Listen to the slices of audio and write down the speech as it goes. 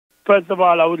First of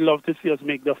all, I would love to see us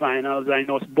make the finals. I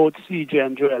know both Cejhae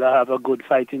and Joella have a good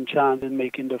fighting chance in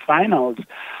making the finals.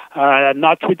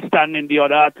 Notwithstanding the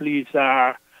other athletes,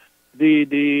 the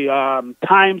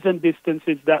times and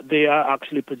distances that they are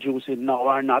actually producing now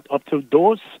are not up to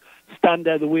those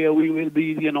standards where we will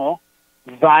be,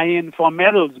 vying for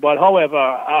medals. But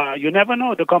however, you never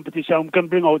know. The competition can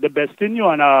bring out the best in you,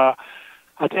 and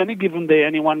at any given day,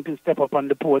 anyone can step up on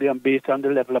the podium based on the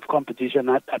level of competition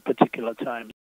at that particular time.